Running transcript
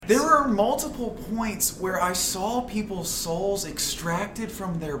were multiple points where I saw people's souls extracted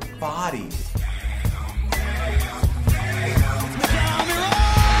from their body. It's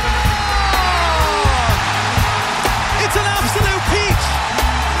an absolute peach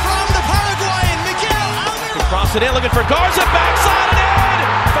from the Paraguayan Miguel Almiron. Cross it in, looking for Garza, backside and in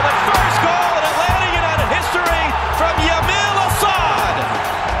for the first goal in Atlanta United history from Yamil Asad.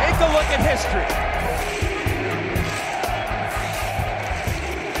 Take a look at history.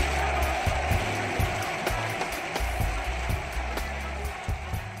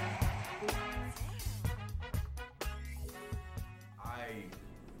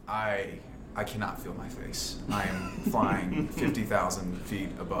 I cannot feel my face. I am flying 50,000 feet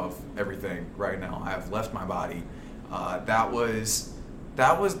above everything right now. I have left my body. That was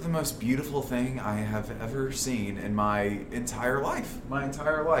the most beautiful thing I have ever seen in my entire life.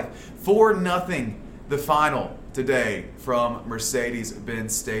 4-0, the final today from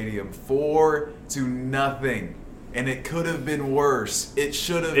Mercedes-Benz Stadium. 4-0. And it could have been worse. It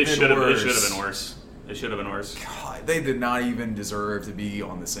should have been worse. It should have been worse. God, they did not even deserve to be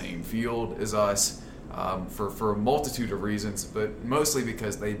on the same field as us for a multitude of reasons, but mostly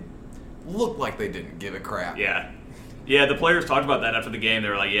because they looked like they didn't give a crap. Yeah, the players talked about that after the game. They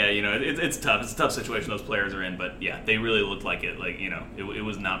were like, it's tough. It's a tough situation those players are in, but yeah, they really looked like it. Like, it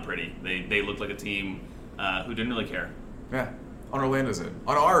was not pretty. They looked like a team who didn't really care. Yeah, on Orlando's end.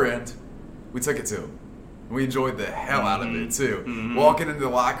 On our end, we took it to them. We enjoyed the hell out of it, too. Mm-hmm. Walking into the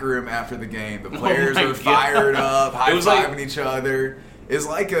locker room after the game, the players were fired up, high-fiving each other. It was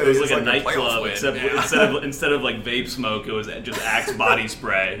like a nightclub, except instead of like vape smoke, it was just Axe body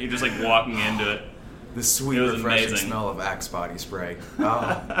spray. You're just like walking into it. The sweet, refreshing amazing smell of Axe body spray.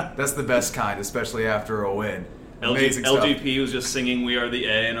 Oh, that's the best kind, especially after a win. Amazing stuff. LGP was just singing "We Are the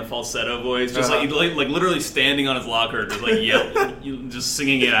A" in a falsetto voice, just like literally standing on his locker, just like just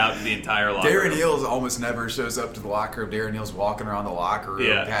singing it out to the entire locker room. Darren Eales almost never shows up to the locker room. Darren Eales walking around the locker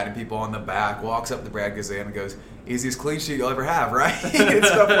room, patting people on the back, walks up to Brad Guzan and goes, "Easiest clean sheet you'll ever have, right?" and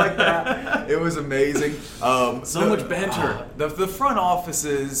stuff like that. It was amazing. So much banter. The front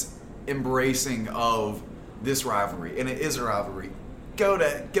office's embracing of this rivalry, and it is a rivalry. Go to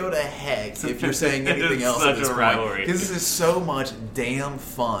heck if you're saying anything else at this point. Because this is so much damn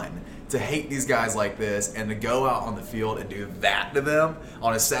fun to hate these guys like this and to go out on the field and do that to them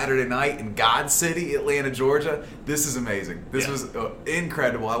on a Saturday night in God City, Atlanta, Georgia. This is amazing. This was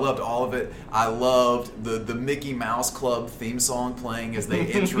incredible. I loved all of it. I loved the Mickey Mouse Club theme song playing as they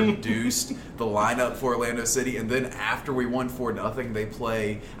introduced the lineup for Orlando City. And then after we won 4-0, they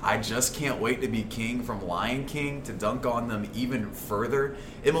play I Just Can't Wait to Be King from Lion King to dunk on them even further.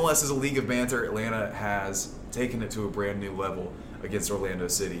 MLS is a league of banter. Atlanta has taken it to a brand new level against Orlando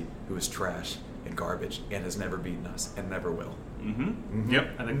City, who is trash and garbage and has never beaten us and never will. Mm-hmm. Mm-hmm. Yep,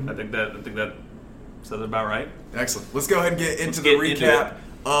 I think that says it about right. Excellent. Let's go ahead and get into the recap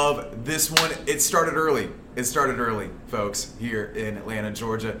of this one. It started early, folks, here in Atlanta,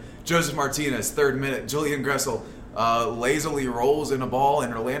 Georgia. Joseph Martinez, 3rd minute. Julian Gressel lazily rolls in a ball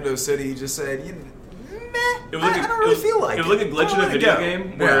in Orlando City. He just said, I don't really feel like it. It was like a glitch in a video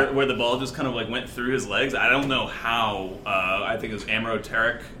game where the ball just kind of like went through his legs. I don't know how. I think it was Amro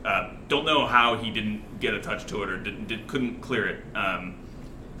Tarek. Don't know how he didn't get a touch to it or couldn't clear it.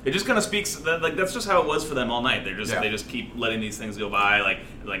 It just kind of speaks that that's just how it was for them all night. They just keep letting these things go by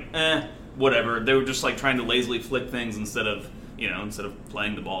whatever. They were just like trying to lazily flick things instead of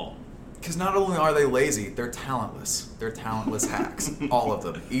playing the ball. Because not only are they lazy, they're talentless. They're talentless hacks. All of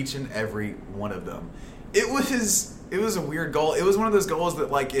them. Each and every one of them. It was a weird goal. It was one of those goals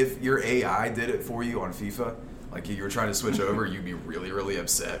that, like, if your AI did it for you on FIFA, like you were trying to switch over, you'd be really, really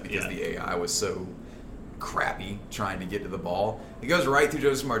upset because the AI was so crappy trying to get to the ball. It goes right through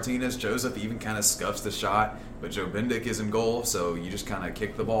Joseph Martinez. Joseph even kind of scuffs the shot, but Joe Bendik is in goal, so you just kind of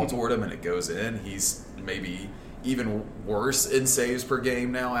kick the ball toward him and it goes in. He's maybe even worse in saves per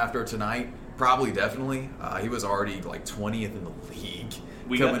game now after tonight. Probably, definitely. He was already like 20th in the league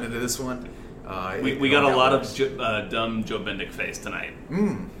coming into this one. We got a lot of dumb Joe Bendik face tonight.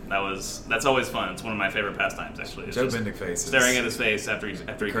 That's always fun. It's one of my favorite pastimes, actually. It's Joe Bendik face. Staring at his face after he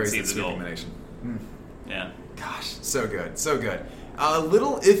concedes the goal. Yeah. Gosh, so good. A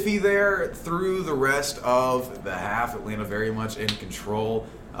little iffy there through the rest of the half. Atlanta very much in control.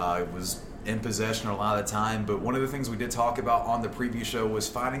 It was in possession a lot of the time, but one of the things we did talk about on the preview show was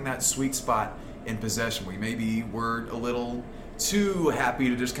finding that sweet spot in possession. We maybe were a little too happy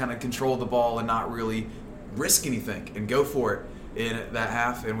to just kind of control the ball and not really risk anything and go for it. in that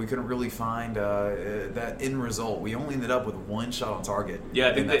half, and we couldn't really find that end result. We only ended up with one shot on target. Yeah,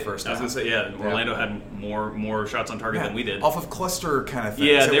 I think in that first half. I was going to say, Orlando had more shots on target than we did. Off of cluster kind of things.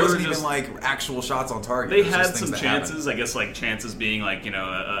 Yeah, it wasn't even like actual shots on target. They had some chances, I guess, like chances being like, an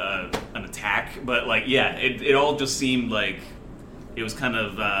attack, but like, it all just seemed like it was kind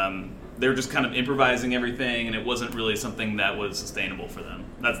of they were just kind of improvising everything, and it wasn't really something that was sustainable for them.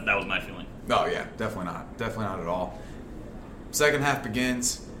 That was my feeling. Oh yeah, definitely not at all. Second half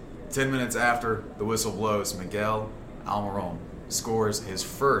begins. 10 minutes after the whistle blows, Miguel Almiron scores his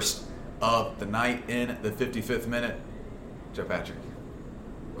first of the night in the 55th minute. Joe Patrick,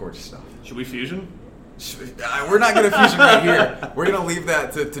 gorgeous stuff. Should we fusion? We're not going to fusion right here. We're going to leave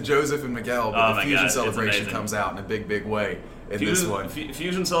that to Joseph and Miguel, but the fusion celebration comes out in a big way in this one.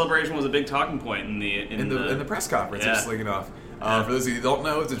 Fusion celebration was a big talking point in the press conference, interestingly enough. For those of you who don't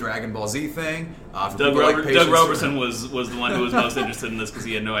know, it's a Dragon Ball Z thing. Doug Roberson was the one who was most interested in this because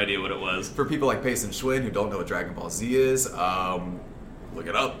he had no idea what it was. For people like Payson Schwinn who don't know what Dragon Ball Z is, look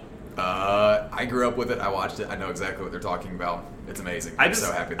it up. I grew up with it. I watched it. I know exactly what they're talking about. It's amazing. I'm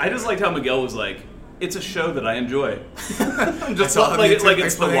so happy. I just liked how Miguel was like, it's a show that I enjoy. Just like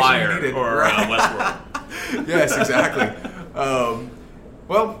it's The Wire or Westworld. Yes, exactly.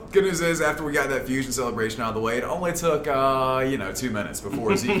 Well, good news is after we got that fusion celebration out of the way, it only took 2 minutes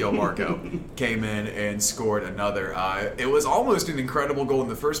before Ezequiel Marco came in and scored another. It was almost an incredible goal in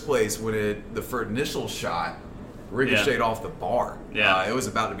the first place when the initial shot ricocheted off the bar. Yeah. It was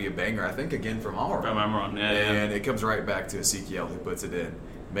about to be a banger, I think, again from Almiron. And it comes right back to Ezequiel who puts it in.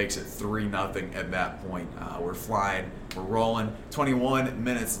 Makes it 3-0 at that point. We're flying. We're rolling. 21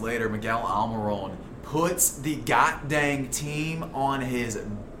 minutes later, Miguel Almiron puts the goddamn team on his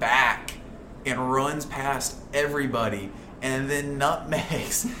back and runs past everybody and then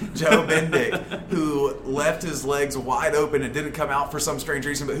nutmegs Joe Bendik, who left his legs wide open and didn't come out for some strange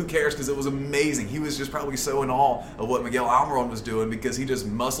reason, but who cares because it was amazing. He was just probably so in awe of what Miguel Almiron was doing because he just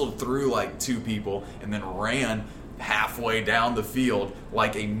muscled through like two people and then ran halfway down the field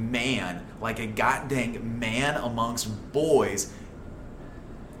like a man, like a goddamn man amongst boys,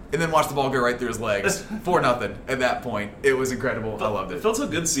 and then watch the ball go right through his legs. 4-0 at that point. It was incredible. I loved it. It felt so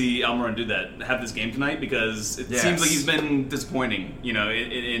good to see Almiron do that, have this game tonight, because it seems like he's been disappointing,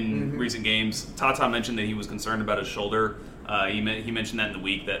 in recent games. Tata mentioned that he was concerned about his shoulder. He mentioned that in the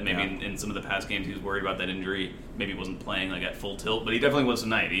week, that maybe in some of the past games he was worried about that injury. Maybe he wasn't playing like at full tilt, but he definitely was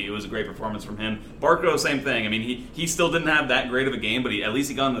tonight. It was a great performance from him. Barco, same thing. I mean, he still didn't have that great of a game, but at least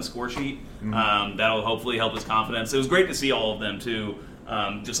he got on the score sheet. That'll hopefully help his confidence. It was great to see all of them too.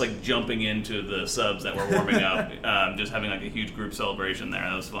 Just like jumping into the subs that were warming up, just having like a huge group celebration there.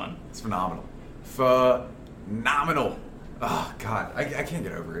 That was fun. It's phenomenal. Phenomenal. Oh, God. I can't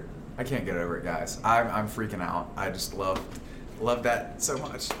get over it. I can't get over it, guys. I'm freaking out. I just love that so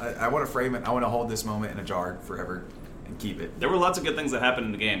much. I want to frame it. I want to hold this moment in a jar forever and keep it. There were lots of good things that happened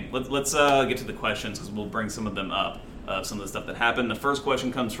in the game. Let's get to the questions because we'll bring some of them up, some of the stuff that happened. The first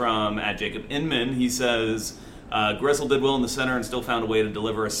question comes from @Jacob Inman. He says, Gressel did well in the center and still found a way to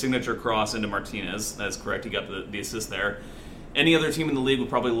deliver a signature cross into Martinez. That's correct. He got the assist there. Any other team in the league would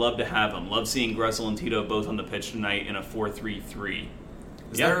probably love to have him. Love seeing Gressel and Tito both on the pitch tonight in a 4-3-3.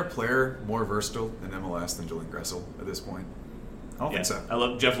 Is there a player more versatile in MLS than Julian Gressel at this point? I don't think so. I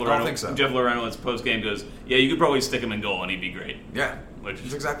love Jeff Loreno. I don't think so. Jeff Loreno in his post-game goes, you could probably stick him in goal and he'd be great. Yeah, which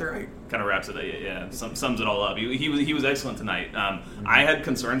is exactly right. Kind of wraps it up. Yeah, sums it all up. He was excellent tonight. I had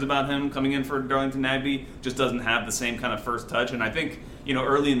concerns about him coming in for Darlington Nagbe. Just doesn't have the same kind of first touch. And I think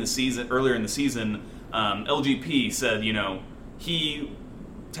earlier in the season, LGP said he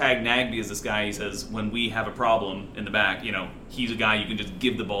tagged Nagbe as this guy. He says when we have a problem in the back, he's a guy you can just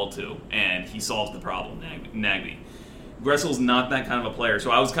give the ball to and he solves the problem. Nagbe. Gressel's not that kind of a player,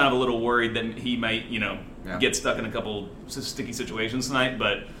 so I was kind of a little worried that he might, get stuck in a couple sticky situations tonight.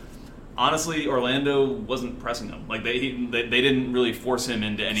 But honestly, Orlando wasn't pressing him. Like they didn't really force him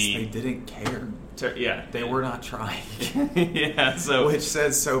into any. They didn't care. They were not trying. So which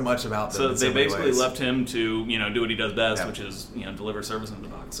says so much about them. So they basically left him to do what he does best, which is deliver service into the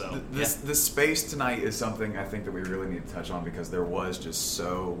box. So the space tonight is something I think that we really need to touch on because there was just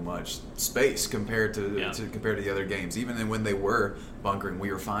so much space compared to the other games. Even when they were bunkering,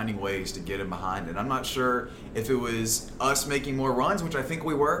 we were finding ways to get him behind it. I'm not sure if it was us making more runs, which I think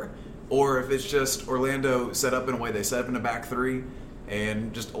we were, or if it's just Orlando set up in a way they set up in a back three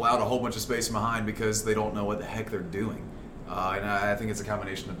and just allowed a whole bunch of space behind because they don't know what the heck they're doing. And I think it's a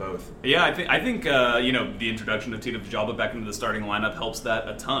combination of both. Yeah, I think the introduction of Tito Djalba back into the starting lineup helps that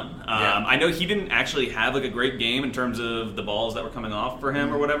a ton. I know he didn't actually have like a great game in terms of the balls that were coming off for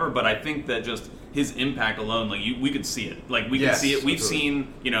him or whatever, but I think that just his impact alone, like we could see it. Like we could see it. We've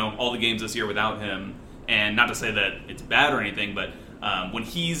seen all the games this year without him, and not to say that it's bad or anything, but when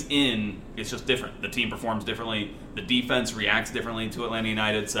he's in, it's just different. The team performs differently. The defense reacts differently to Atlanta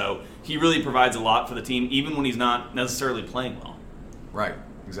United. So he really provides a lot for the team, even when he's not necessarily playing well. Right,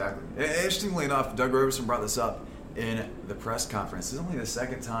 exactly. Interestingly enough, Doug Roberson brought this up in the press conference. This is only the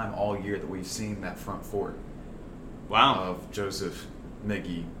second time all year that we've seen that front four. Wow. Of Joseph,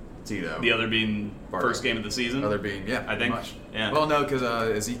 Miggy, Tito. The other being Barco. First game of the season? The other being, I think. Much. Yeah. Well, no, because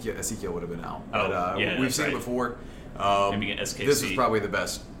Ezekiel would have been out. But we've seen it before. Maybe SKC. This was probably the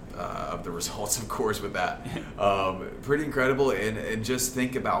best of the results, of course, with that. Pretty incredible, and just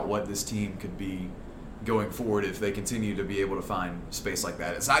think about what this team could be going forward if they continue to be able to find space like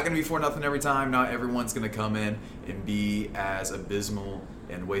that. It's not going to be 4-0 every time. Not everyone's going to come in and be as abysmal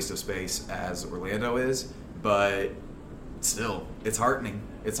and waste of space as Orlando is, but still, it's heartening.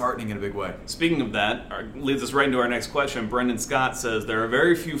 It's heartening in a big way. Speaking of that, leads us right into our next question. Brendan Scott says, there are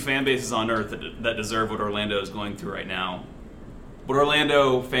very few fan bases on earth that deserve what Orlando is going through right now. But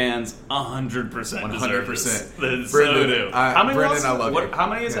Orlando fans 100% deserve this. 100%. So do. How many Brendan, I love you. How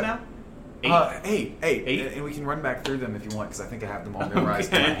many is it now? 8. And we can run back through them if you want, because I think I have them all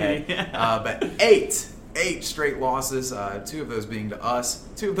memorized in my head. But 8 straight losses, 2 of those being to us,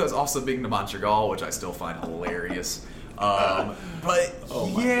 2 of those also being to Montreal, which I still find hilarious. The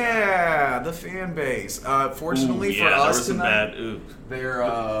fan base. Fortunately for us tonight,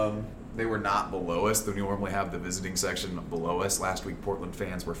 they were not below us. They normally have the visiting section below us. Last week, Portland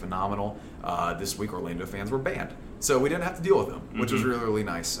fans were phenomenal. This week, Orlando fans were banned. So we didn't have to deal with them, which was really, really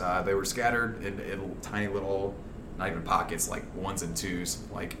nice. They were scattered in tiny little, not even pockets, like 1s and 2s,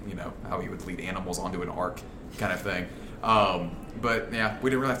 like, how you would lead animals onto an ark kind of thing. But, yeah, we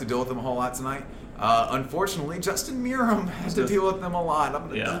didn't really have to deal with them a whole lot tonight. Unfortunately, Justin Meram has to deal with them a lot.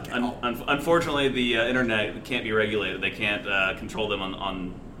 Unfortunately, the internet can't be regulated. They can't control them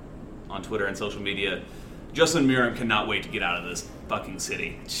on Twitter and social media. Justin Meram cannot wait to get out of this fucking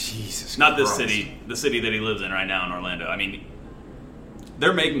city. Jesus Not Christ. This city, the city that he lives in right now in Orlando. I mean,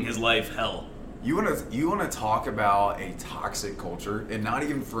 they're making his life hell. You want to talk about a toxic culture, and not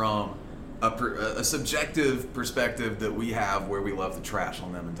even from a subjective perspective that we have where we love to trash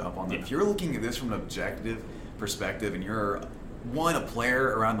on them and dump on them. Yeah. If you're looking at this from an objective perspective and you're a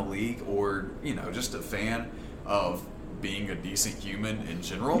player around the league, or just a fan of being a decent human in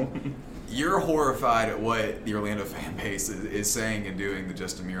general, you're horrified at what the Orlando fan base is saying and doing to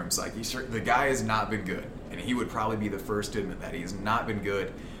Justin Meram. Like, the guy has not been good, and he would probably be the first to admit that he has not been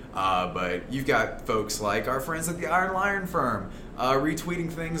good. But you've got folks like our friends at the Iron Lion firm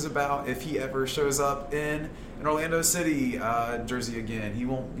retweeting things about if he ever shows up in an Orlando City jersey again, he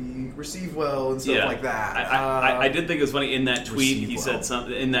won't be received well and stuff like that. I did think it was funny in that tweet. He said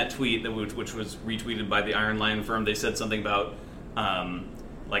something in that tweet which was retweeted by the Iron Lion firm. They said something about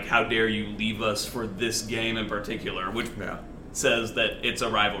like, how dare you leave us for this game in particular, which says that it's a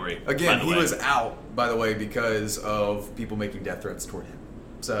rivalry. Again, he was out, by the way, because of people making death threats toward him.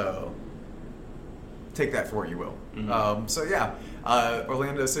 So take that for what you will. Mm-hmm.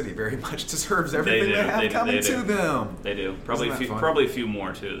 Orlando City very much deserves everything they have coming to them. They do. Probably a few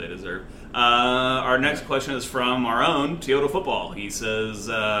more too they deserve. Our next question is from our own Toyota Football. He says,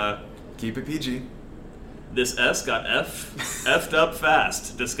 keep it PG. This S got effed up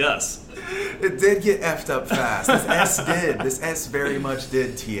fast. Discuss. It did get effed up fast. This S very much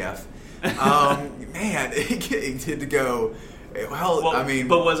did, TF. Man, it did go. Well, I mean,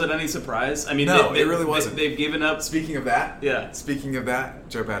 but was it any surprise? I mean, no, it really wasn't. They've given up. Speaking of that,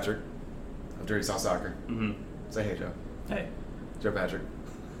 Joe Patrick of Dirty South Soccer. Mm-hmm. Say hey, Joe. Hey, Joe Patrick.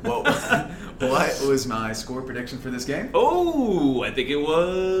 Well, what was my score prediction for this game? Oh, I think it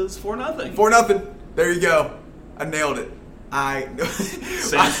was 4-0. 4-0. There you go. I nailed it.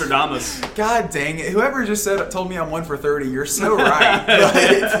 Sanstradamus. God dang it. Whoever just told me I'm 1 for 30, you're so right.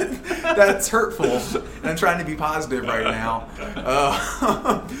 But that's hurtful. And I'm trying to be positive right now.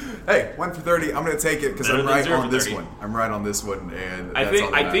 Hey, 1 for 30, I'm going to take it because I'm right on this one. I'm right on this one. And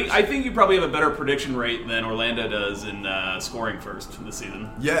I think you probably have a better prediction rate than Orlando does in scoring first this season.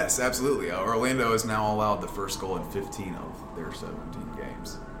 Yes, absolutely. Orlando has now allowed the first goal in 15 of their 17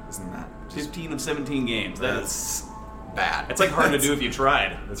 games. Isn't that 15 of 17 games. That's bad. It's like hard to do if you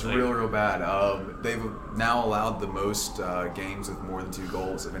tried. It's real bad. They've now allowed the most games with more than 2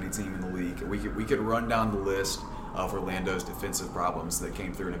 goals of any team in the league. We could run down the list of Orlando's defensive problems that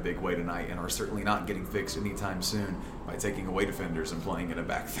came through in a big way tonight and are certainly not getting fixed anytime soon by taking away defenders and playing in a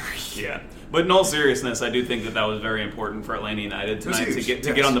back three. Yeah, but in all seriousness, I do think that was very important for Atlanta United tonight to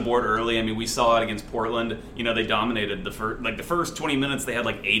get on the board early. I mean, we saw it against Portland. You know, they dominated the first 20 minutes. They had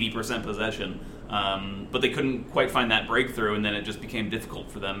 80% possession, but they couldn't quite find that breakthrough, and then it just became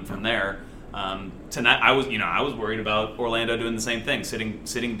difficult for them from there. Tonight, I was worried about Orlando doing the same thing,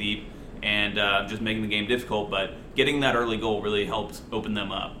 sitting deep and just making the game difficult. But getting that early goal really helped open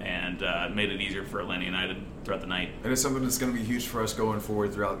them up and made it easier for Atlanta United throughout the night. And it's something that's going to be huge for us going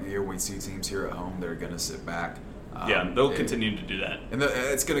forward throughout the year. When we see teams here at home, they're going to sit back. They'll continue to do that. And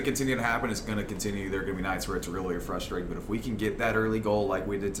it's going to continue to happen. It's going to continue. There are going to be nights where it's really frustrating. But if we can get that early goal like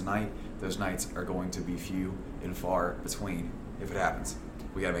we did tonight, those nights are going to be few and far between if it happens.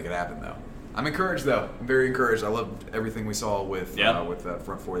 We got to make it happen, though. I'm encouraged, though. I'm very encouraged. I loved everything we saw with that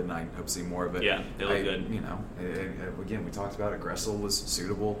front four tonight. Hope to see more of it. Yeah, they look good. You know, again, we talked about it. Gressel was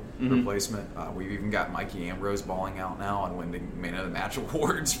suitable replacement. We've even got Mikey Ambrose balling out now and winning Man of the Match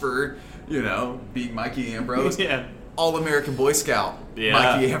awards for, being Mikey Ambrose. Yeah. All-American Boy Scout,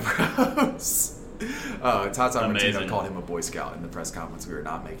 Mikey Ambrose. Tata Martino called him a Boy Scout in the press conference. We were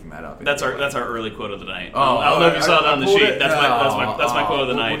not making that up. That's our early quote of the night. I don't know if you saw that on the sheet. That's my quote of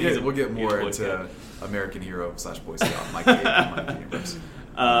the night. We'll get more into American hero / Boy Scout, Mikey Ambrose.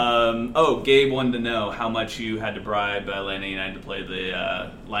 Gabe wanted to know how much you had to bribe Atlanta United to play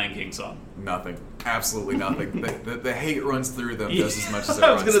the Lion King song. Nothing. Absolutely nothing. The hate runs through them just as much as it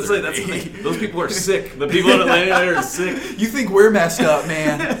runs through me. I was going to say, those people are sick. The people in Atlanta United are sick. You think we're messed up,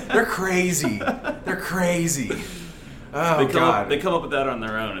 man. They're crazy. They're crazy. Oh, God. They come up with that on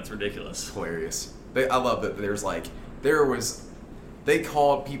their own. It's ridiculous. Hilarious. I love that they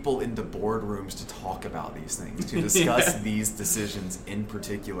called people into boardrooms to talk about these things, to discuss these decisions in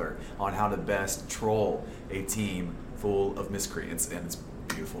particular on how to best troll a team full of miscreants, and it's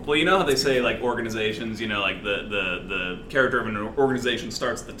beautiful. Well, you know how they say, organizations, the character of an organization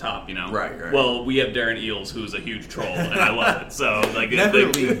starts at the top, Right. Well, we have Darren Eales, who's a huge troll, and I love it. So, never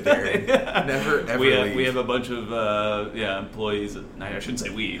leave Darren. Never, ever leave. We have a bunch of, employees. I shouldn't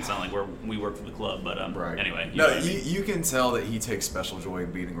say we. It's not like we work for the club, but right. Anyway. You can tell that he takes special joy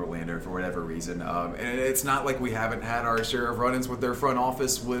in beating Orlando for whatever reason. And it's not like we haven't had our share of run-ins with their front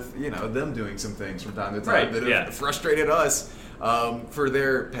office with, them doing some things from time to time that have frustrated us. For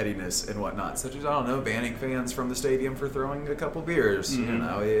their pettiness and whatnot, such as, banning fans from the stadium for throwing a couple beers.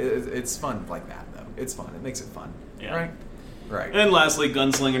 It's fun like that, though. It's fun. It makes it fun. Yeah. Right. And lastly,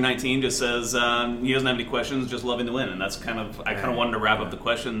 Gunslinger19 just says he doesn't have any questions, just loving to win. And that's I wanted to wrap up the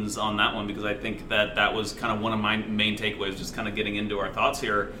questions on that one because I think that was kind of one of my main takeaways, just kind of getting into our thoughts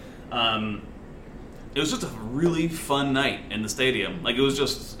here. It was just a really fun night in the stadium. It was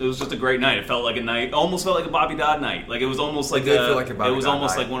just a great night. It felt like a night, almost felt like a Bobby Dodd night. It was almost like feel like a Bobby It was Dodd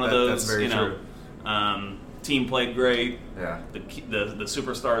almost night. like one of those, that's very true. Team played great. Yeah. The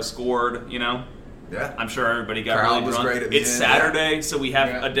superstars scored. Yeah. I'm sure everybody got Crowd really was drunk. great at the It's end, Saturday, so we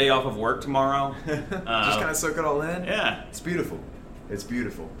have a day off of work tomorrow. Just kind of soak it all in. Yeah. It's beautiful. It's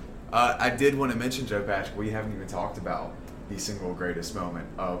beautiful. I did want to mention, Joe Patrick, we haven't even talked about the single greatest moment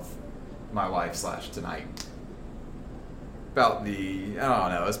of my life / tonight. About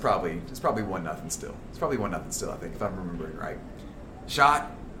it's probably 1-0 still. It's probably 1-0 still, I think, if I'm remembering right. Shot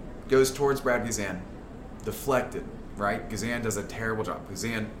goes towards Brad Guzan, deflected, right? Guzan does a terrible job.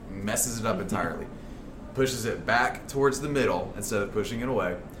 Guzan messes it up entirely. Pushes it back towards the middle instead of pushing it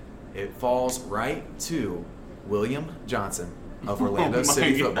away. It falls right to William Johnson of Orlando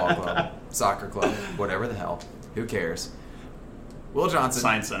City Football Club, soccer club, whatever the hell. Who cares? Will Johnson.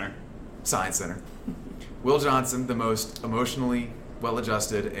 Science Center. Will Johnson, the most emotionally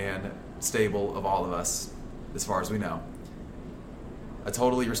well-adjusted and stable of all of us, as far as we know, a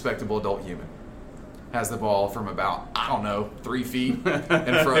totally respectable adult human, has the ball from about, 3 feet right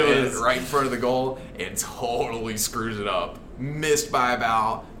in front of the goal, and totally screws it up. He missed by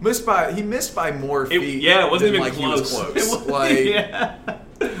more feet. It wasn't even close. He was close.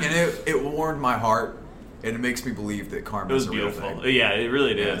 And it warmed my heart, and it makes me believe that karma is a real thing. Yeah, it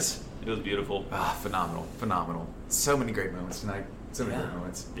really is. It was beautiful. Phenomenal. So many great moments tonight. Great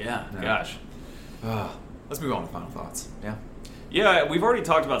moments. Yeah, gosh. Let's move on to final thoughts. Yeah. Yeah, we've already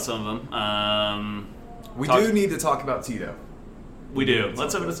talked about some of them. We do need to talk about Tito. We do.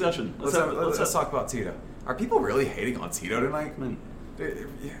 Let's have a discussion. Let's talk about Tito. Are people really hating on Tito tonight?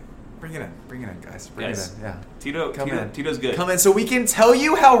 Yeah. Bring it in, guys. Bring it in. Yeah. Tito's good. Come in so we can tell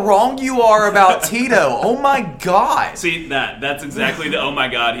you how wrong you are about Tito. Oh my God. See, that's exactly the oh my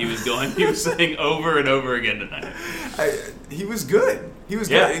God he was saying over and over again tonight. He was good. He was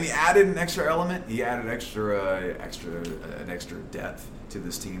good, and he added an extra element. He added an extra depth to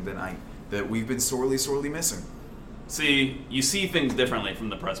this team tonight that we've been sorely missing. See, you see things differently from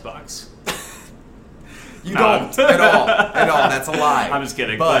the press box. You don't at all. That's a lie. I'm just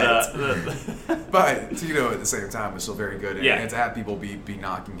kidding. But Tito at the same time was still very good. And to have people be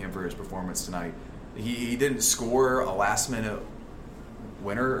knocking him for his performance tonight. He didn't score a last-minute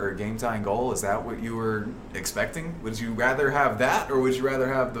winner or a game-tying goal. Is that what you were expecting? Would you rather have that, or would you rather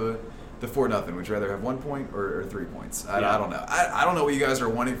have the 4-0? Would you rather have 1 point or 3 points? I don't know. I don't know what you guys are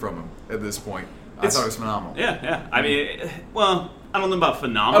wanting from him at this point. I thought it was phenomenal. Yeah. I mean, well, I don't know about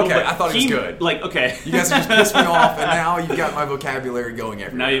phenomenal. Okay, but I thought he was good. Okay. You guys have just pissed me off, and now you've got my vocabulary going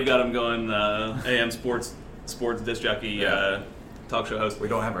everywhere. Now you've got him going AM sports disc jockey talk show host. We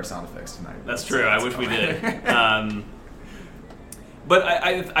don't have our sound effects tonight. That's true. I wish we did. But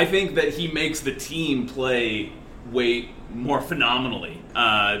I think that he makes the team play way more phenomenally.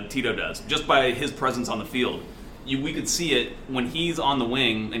 Tito does, just by his presence on the field. We could see it when he's on the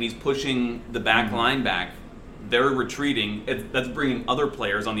wing and he's pushing the back line back. They're retreating. That's bringing other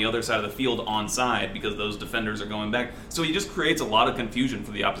players on the other side of the field onside because those defenders are going back. So he just creates a lot of confusion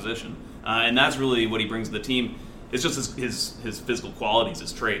for the opposition, and that's really what he brings to the team. It's just his physical qualities,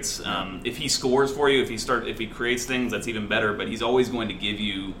 his traits. If he scores for you, if he creates things, that's even better. But he's always going to give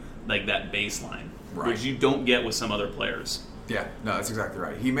you like that baseline, which you don't get with some other players. Yeah, no, that's exactly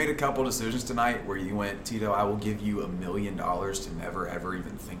right. He made a couple decisions tonight where you went, Tito, I will give you $1 million to never ever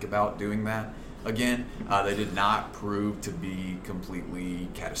even think about doing that again. They did not prove to be completely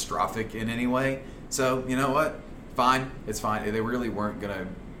catastrophic in any way. So you know what? Fine, it's fine. They really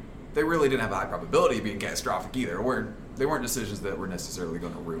didn't have a high probability of being catastrophic either. They weren't decisions that were necessarily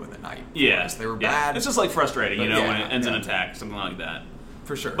going to ruin the night. Yeah, they were bad. It's just like frustrating, when it ends in attack, something like that.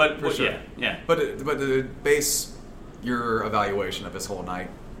 For sure. But sure. Yeah. But to base your evaluation of his whole night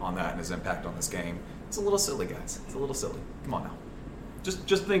on that and his impact on this game, it's a little silly, guys. It's a little silly. Come on now.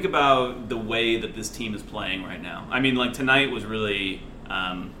 Just think about the way that this team is playing right now. I mean, like tonight was really.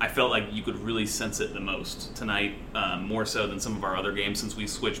 I felt like you could really sense it the most tonight, more so than some of our other games since we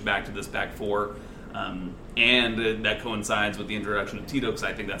switched back to this back four. And that coincides with the introduction of Tito, because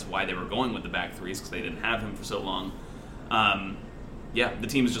I think that's why they were going with the back threes, because they didn't have him for so long. The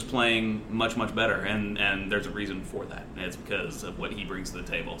team is just playing much, much better, and there's a reason for that. And it's because of what he brings to the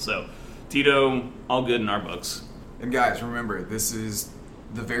table. So, Tito, all good in our books. And guys, remember, this is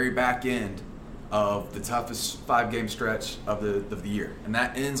the very back end of the toughest 5-game stretch of the year. And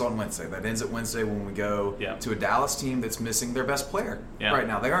that ends on Wednesday. That ends at Wednesday when we go to a Dallas team that's missing their best player right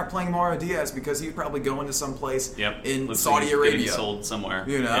now. They aren't playing Mario Diaz because he's probably going to some place in Saudi Arabia. Getting sold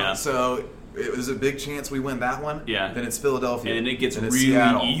somewhere. So it was a big chance we win that one. Yeah. Then it's Philadelphia. And it gets then really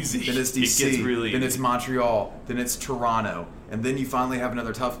Seattle, easy. Then it's DC. Then it's Montreal. Then it's Toronto. And then you finally have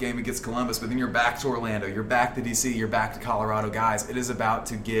another tough game against Columbus. But then you're back to Orlando. You're back to DC. You're back to Colorado. Guys, it is about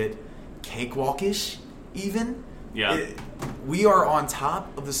to get cakewalkish even. We are on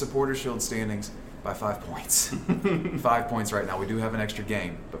top of the Supporters Shield standings by 5 points. 5 points right now. We do have an extra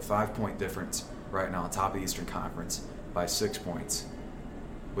game, but 5-point difference right now on top of the Eastern Conference by 6 points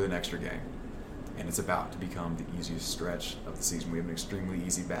with an extra game. And it's about to become the easiest stretch of the season. We have an extremely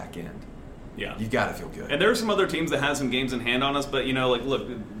easy back end. Yeah. You've got to feel good. And there are some other teams that have some games in hand on us, but, look,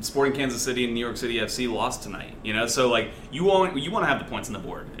 Sporting Kansas City and New York City FC lost tonight, So, you want to have the points on the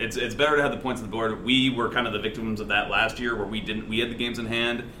board. It's better to have the points on the board. We were kind of the victims of that last year where we had the games in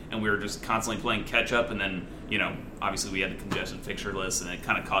hand, and we were just constantly playing catch-up, and then, obviously we had the congested fixture list, and it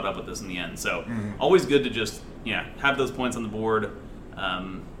kind of caught up with us in the end. So, always good to just, have those points on the board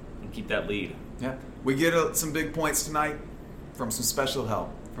and keep that lead. Yeah. We get some big points tonight from some special help.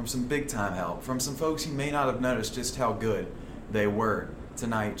 From some big-time help, from some folks you may not have noticed just how good they were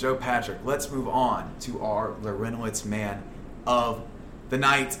tonight. Joe Patrick, let's move on to our Larentowicz Man of the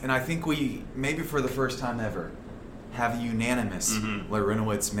Night. And I think we, maybe for the first time ever, have a unanimous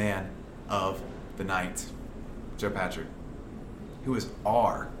Larentowicz Man of the Night. Joe Patrick, who is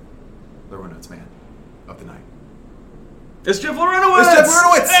our Larentowicz Man of the Night. It's Jeff Larentowicz! It's Jeff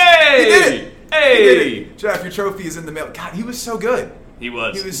Larentowicz! Hey! He did it! Hey! He did it! Jeff, your trophy is in the mail. God, he was so good. He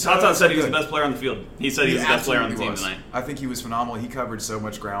was. Tata said he was the best player on the field. He said he was the best player on the team tonight. I think he was phenomenal. He covered so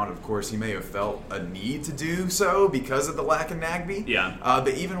much ground. Of course, he may have felt a need to do so because of the lack of Nagbe. Yeah.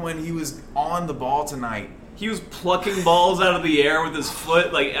 But even when he was on the ball tonight, he was plucking balls out of the air with his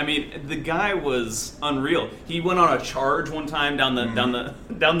foot. The guy was unreal. He went on a charge one time down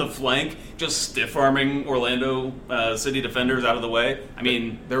the flank, just stiff arming Orlando City defenders out of the way.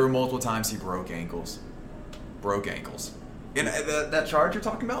 There were multiple times he broke ankles. And that charge you're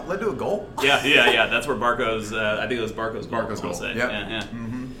talking about led to a goal? Yeah. That's where Barco's, I think it was Barco's goal. Barco's goal. Yep. Yeah.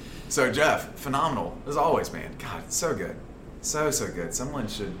 Mm-hmm. So, Jeff, phenomenal, as always, man. God, so good. So good. Someone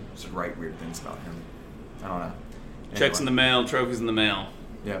should write weird things about him. I don't know. Anyway. Checks in the mail, trophies in the mail.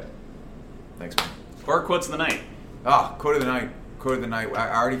 Yep. Thanks, man. Or quotes of the night. Quote of the night. Quote of the night.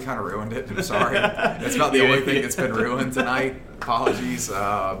 I already kind of ruined it. I'm sorry. It's about the only thing that's been ruined tonight. Apologies.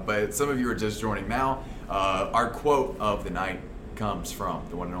 But some of you are just joining now. Our quote of the night comes from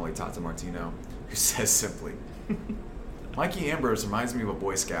the one and only Tata Martino, who says simply, Mikey Ambrose reminds me of a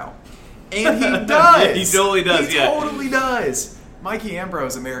Boy Scout. And he does! He totally does, He totally does! Mikey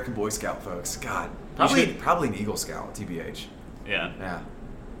Ambrose, American Boy Scout, folks. God. Probably an Eagle Scout, TBH. Yeah.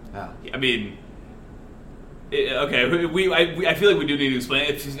 Yeah. I mean... Okay, I feel like we do need to explain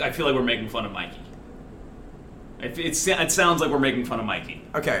it. I feel like we're making fun of Mikey. It sounds like we're making fun of Mikey.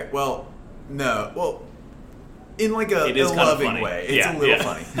 Okay, well, no. Well, in like a loving way. It's a little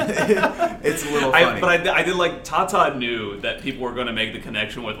funny. It's a little funny. But I did like, Tata knew that people were going to make the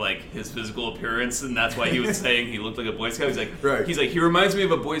connection with like his physical appearance, and that's why he was saying he looked like a Boy Scout. He's like, he reminds me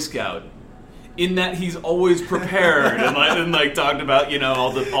of a Boy Scout. In that he's always prepared and talked about,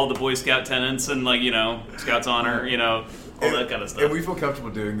 all the Boy Scout tenets and Scout's honor, all that kind of stuff. And we feel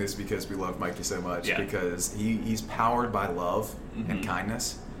comfortable doing this because we love Mikey so much, because he's powered by love and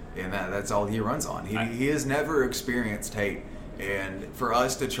kindness, and that's all he runs on. He has never experienced hate, and for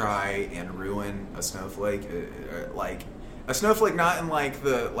us to try and ruin a snowflake, a snowflake not in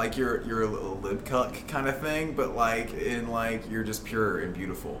you're a little lib cuck kind of thing, but in you're just pure and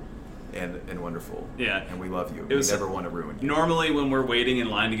beautiful. And wonderful. Yeah. And we love you. We never want to ruin you. Normally when we're waiting in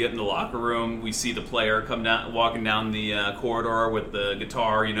line to get in the locker room, we see the player walking down the corridor with the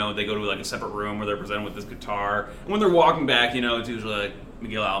guitar. They go to a separate room where they're presented with this guitar. And when they're walking back, it's usually like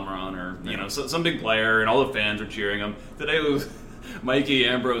Miguel Almiron or, some big player, and all the fans are cheering him. Today it was Mikey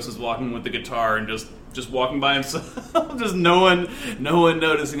Ambrose is walking with the guitar and just walking by himself, just no one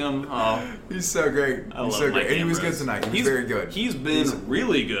noticing him. Oh, he's so great. He's so great, and he was good tonight. He's very good. He's been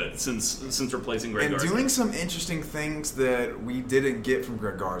really good since replacing Greg Garza. And doing some interesting things that we didn't get from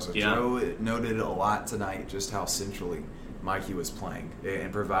Greg Garza. Yeah. Joe noted a lot tonight just how centrally Mikey was playing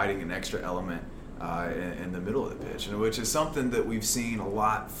and providing an extra element in the middle of the pitch, and which is something that we've seen a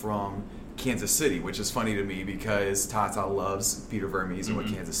lot from Kansas City, which is funny to me because Tata loves Peter Vermes and what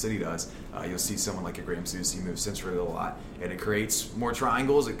Kansas City does. You'll see someone like a Graham Zusi move centrally a lot, and it creates more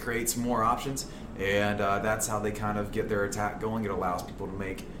triangles, it creates more options, and that's how they kind of get their attack going. It allows people to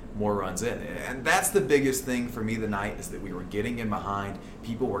make more runs in, and that's the biggest thing for me tonight, is that we were getting in behind.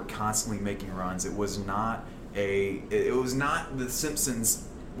 People were constantly making runs. It was not the Simpsons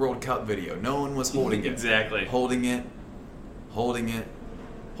World Cup video. No one was holding it. Exactly. Holding it.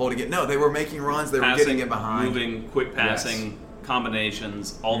 No, they were making runs. They were getting in behind. Moving, quick passing,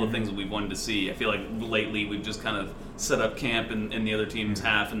 combinations, all the things that we've wanted to see. I feel like lately we've just kind of set up camp in the other team's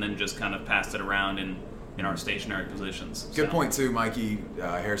half and then just kind of passed it around in our stationary positions. Good point, too, Mikey.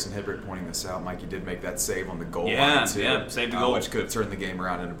 Harrison Hibbert pointing this out. Mikey did make that save on the goal line, too. Yeah, saved the goal. Which could have turned the game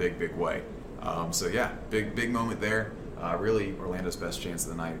around in a big, big way. Big moment there. Really, Orlando's best chance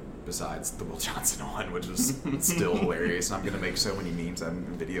of the night, besides the Will Johnson one, which was still hilarious. And I'm going to make so many memes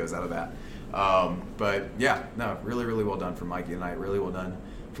and videos out of that. Really, really well done from Mikey tonight. Really well done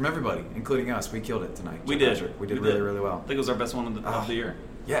from everybody, including us. We killed it tonight. We did. Really, really well. I think it was our best one of the year.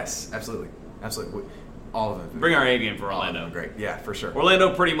 Yes, absolutely. All of them. Bring our A game for Orlando. Great. Yeah, for sure.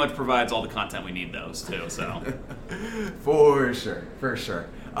 Orlando pretty much provides all the content we need, those too. So For sure.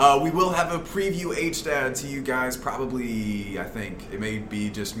 We will have a preview H-Dad to you guys probably, I think. It may be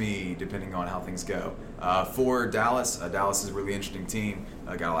just me, depending on how things go. For Dallas. Dallas is a really interesting team.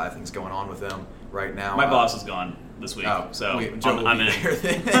 Got a lot of things going on with them right now. My boss is gone this week, I'm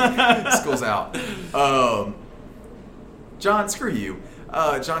in. School's out. John, screw you.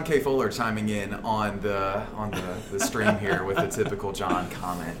 John K. Fuller chiming in on the stream here with a typical John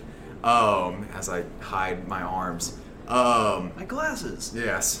comment. As I hide my arms. My glasses.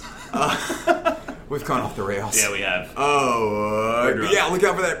 Yes. We've gone off the rails. Yeah, we have. Look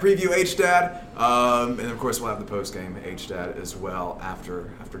out for that preview H-Dad. And of course we'll have the post-game H-Dad as well after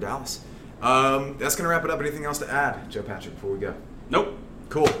Dallas. That's going to wrap it up. Anything else to add, Joe Patrick, before we go? Nope.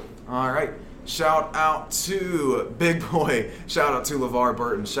 Cool. All right. Shout out to Big Boy. Shout out to LeVar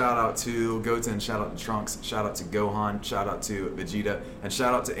Burton. Shout out to Goten. Shout out to Trunks. Shout out to Gohan. Shout out to Vegeta. And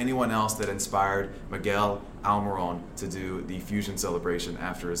shout out to anyone else that inspired Miguel Almiron to do the Fusion celebration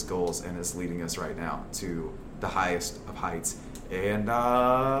after his goals and is leading us right now to the highest of heights. And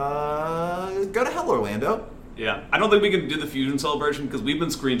go to hell, Orlando. Yeah, I don't think we can do the Fusion celebration because we've been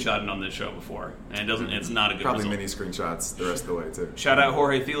screenshotting on this show before, and it's not a good Probably result. many screenshots the rest of the way, too. Shout out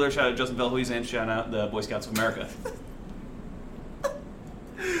Jorge Thieler, shout out Justin Velhuis, and shout out the Boy Scouts of America.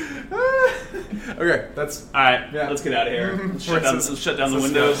 Okay, that's... All right, Yeah. let's get out of here. Let's shut down the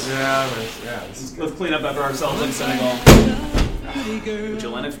windows. This is Let's clean up after ourselves in Senegal. Which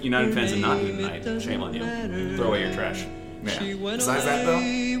Atlanta United fans did not do tonight. Shame on you. Throw away your trash. Yeah. Besides that, though,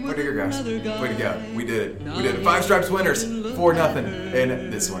 way to go, guys. Way to go. We did it. We did it. 5 Stripes winners. 4-0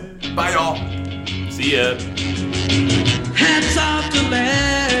 in this one. Bye, y'all. See ya. Hats off to Larry.